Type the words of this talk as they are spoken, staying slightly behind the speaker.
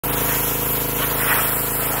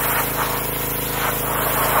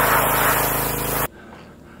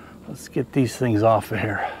get these things off of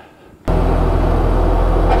here.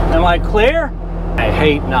 Am I clear? I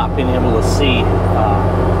hate not being able to see.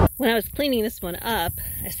 When I was cleaning this one up,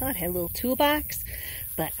 I saw it had a little toolbox,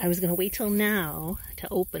 but I was going to wait till now to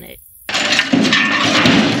open it.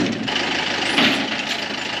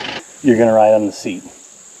 You're going to ride on the seat.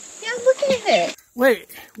 Yeah, I'm looking at it.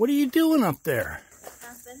 Wait, what are you doing up there?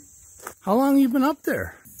 Nothing. How long have you been up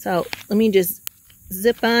there? So let me just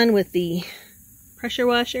zip on with the pressure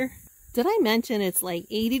washer. Did I mention it's like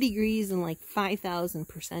 80 degrees and like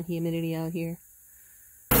 5,000% humidity out here?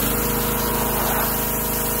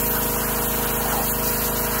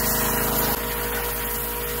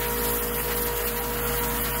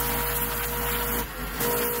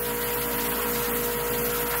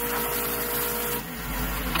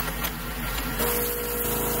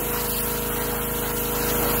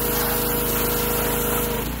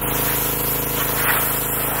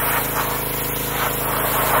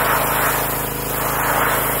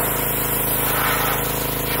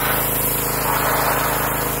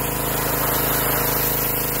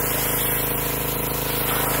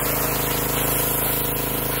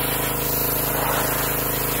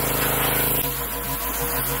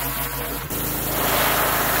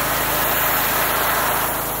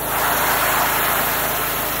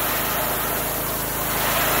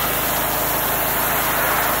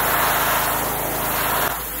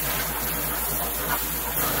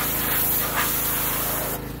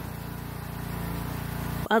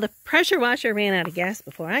 Well, the pressure washer ran out of gas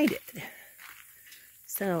before I did.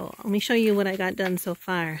 So let me show you what I got done so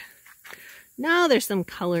far. Now there's some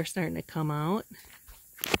color starting to come out.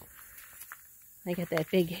 I got that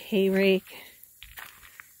big hay rake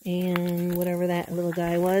and whatever that little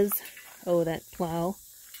guy was. Oh, that plow.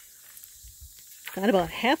 Got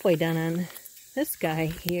about halfway done on this guy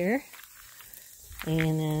here.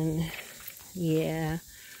 And then, yeah,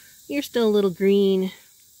 you're still a little green.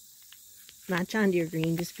 Not John Deere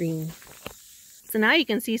green, just green. So now you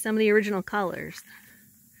can see some of the original colors.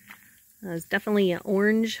 It's definitely an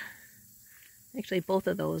orange. Actually, both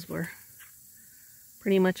of those were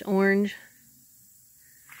pretty much orange.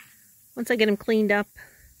 Once I get them cleaned up,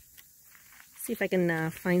 see if I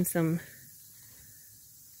can find some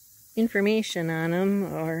information on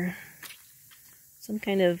them or some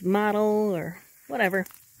kind of model or whatever.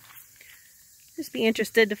 Just be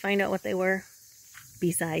interested to find out what they were.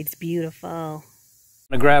 Besides beautiful. I'm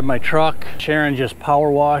gonna grab my truck. Sharon just power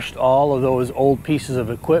washed all of those old pieces of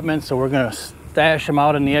equipment, so we're gonna stash them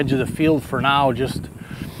out in the edge of the field for now, just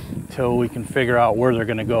till we can figure out where they're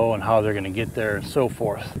gonna go and how they're gonna get there and so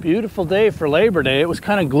forth. Beautiful day for Labor Day. It was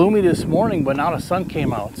kind of gloomy this morning, but now the sun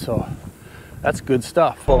came out, so that's good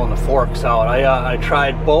stuff. Pulling the forks out. I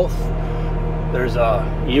tried both. There's a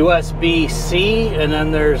USB-C and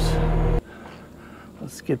then there's,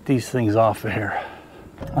 let's get these things off of here.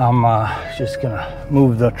 I'm just gonna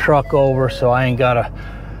move the truck over so I ain't gotta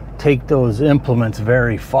take those implements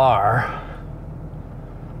very far.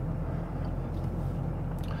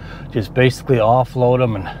 Just basically offload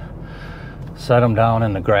them and set them down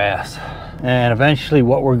in the grass. And eventually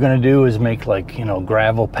what we're gonna do is make, like, you know,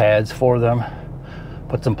 gravel pads for them.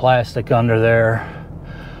 Put some plastic under there,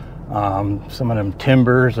 some of them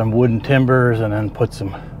timbers, some wooden timbers, and then put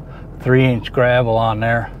some 3-inch gravel on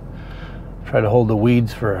there. Try to hold the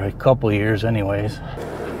weeds for a couple of years anyways.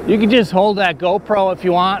 You can just hold that GoPro if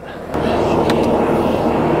you want.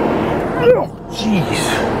 Oh,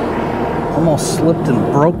 jeez. Almost slipped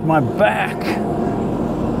and broke my back.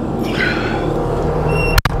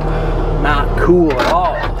 Not cool at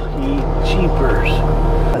all. Ye jeepers.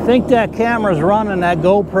 I think that camera's running, that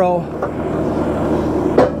GoPro.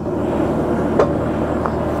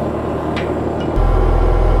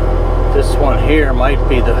 This one here might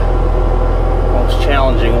be the most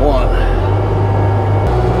challenging one.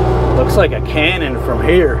 Looks like a cannon from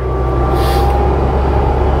here.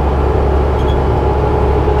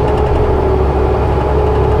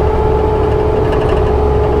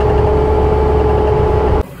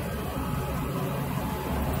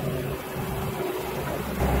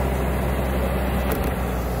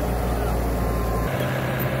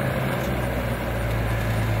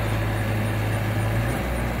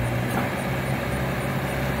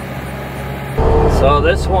 So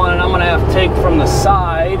this one I'm gonna have to take from the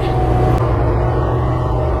side.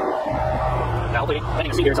 Now, hopefully, I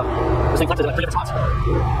can see here, so this thing collected at 3 different spots.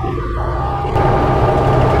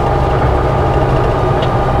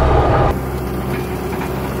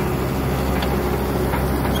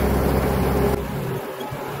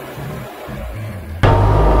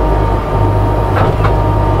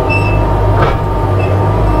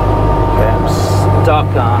 Okay, I'm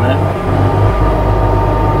stuck on it.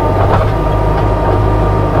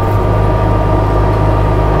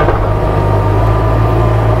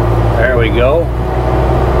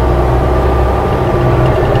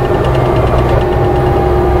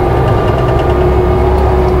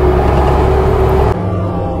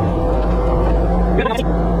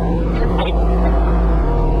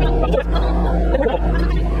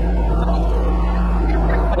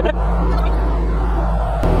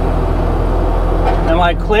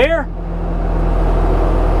 I clear?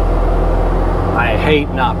 I hate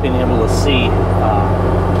not being able to see.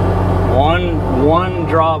 One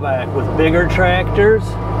drawback with bigger tractors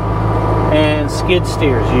and skid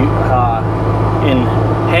steers, in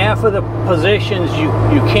half of the positions you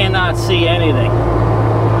cannot see anything.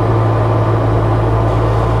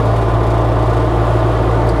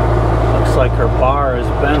 Looks like her bar is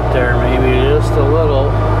bent there, maybe just a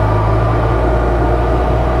little.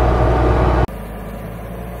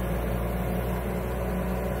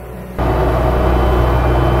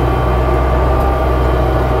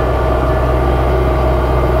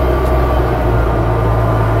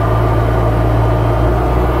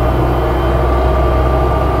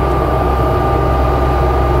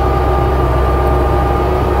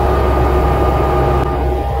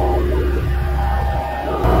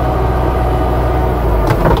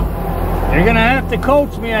 You're gonna have to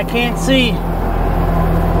coach me, I can't see. Yeah,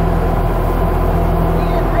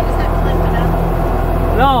 I just have to lift it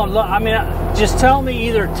up. No, look, I mean, just tell me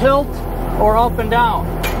either tilt or up and down.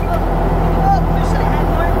 Oh, push the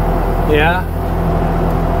head more. Yeah?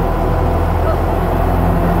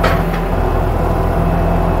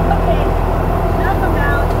 Okay, now come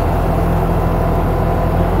down.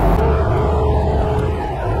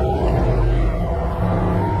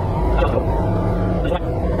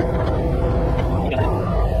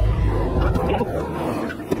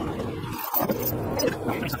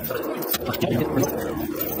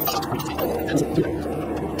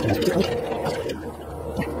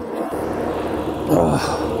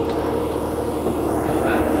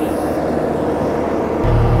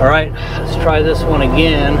 All right, let's try this one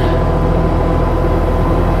again.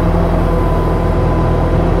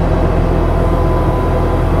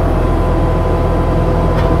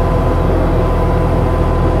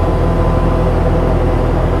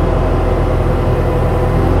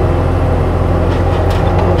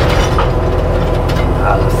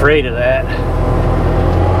 I was afraid of that.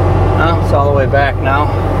 Oh, it's all the way back now.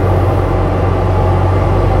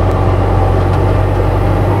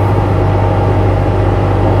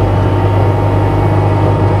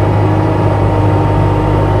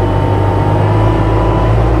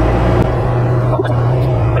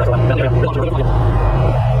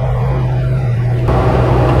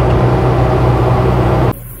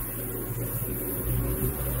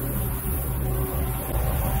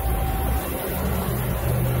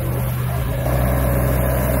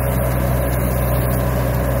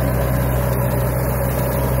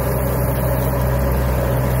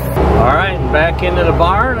 Back into the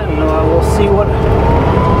barn, and we'll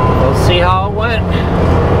see how it went.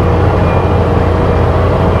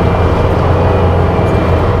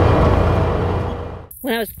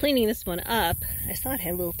 When I was cleaning this one up, I saw it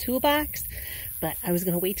had a little toolbox, but I was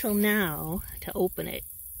going to wait till now to open it,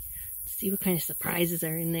 to see what kind of surprises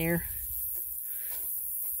are in there.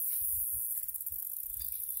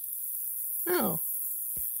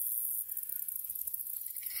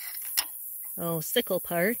 Oh, sickle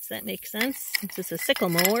parts, that makes sense. This is a sickle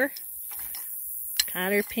mower.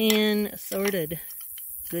 Cotter pin, assorted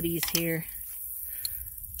goodies here.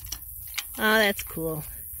 Oh, that's cool.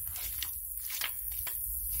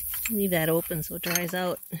 Leave that open so it dries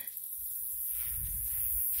out.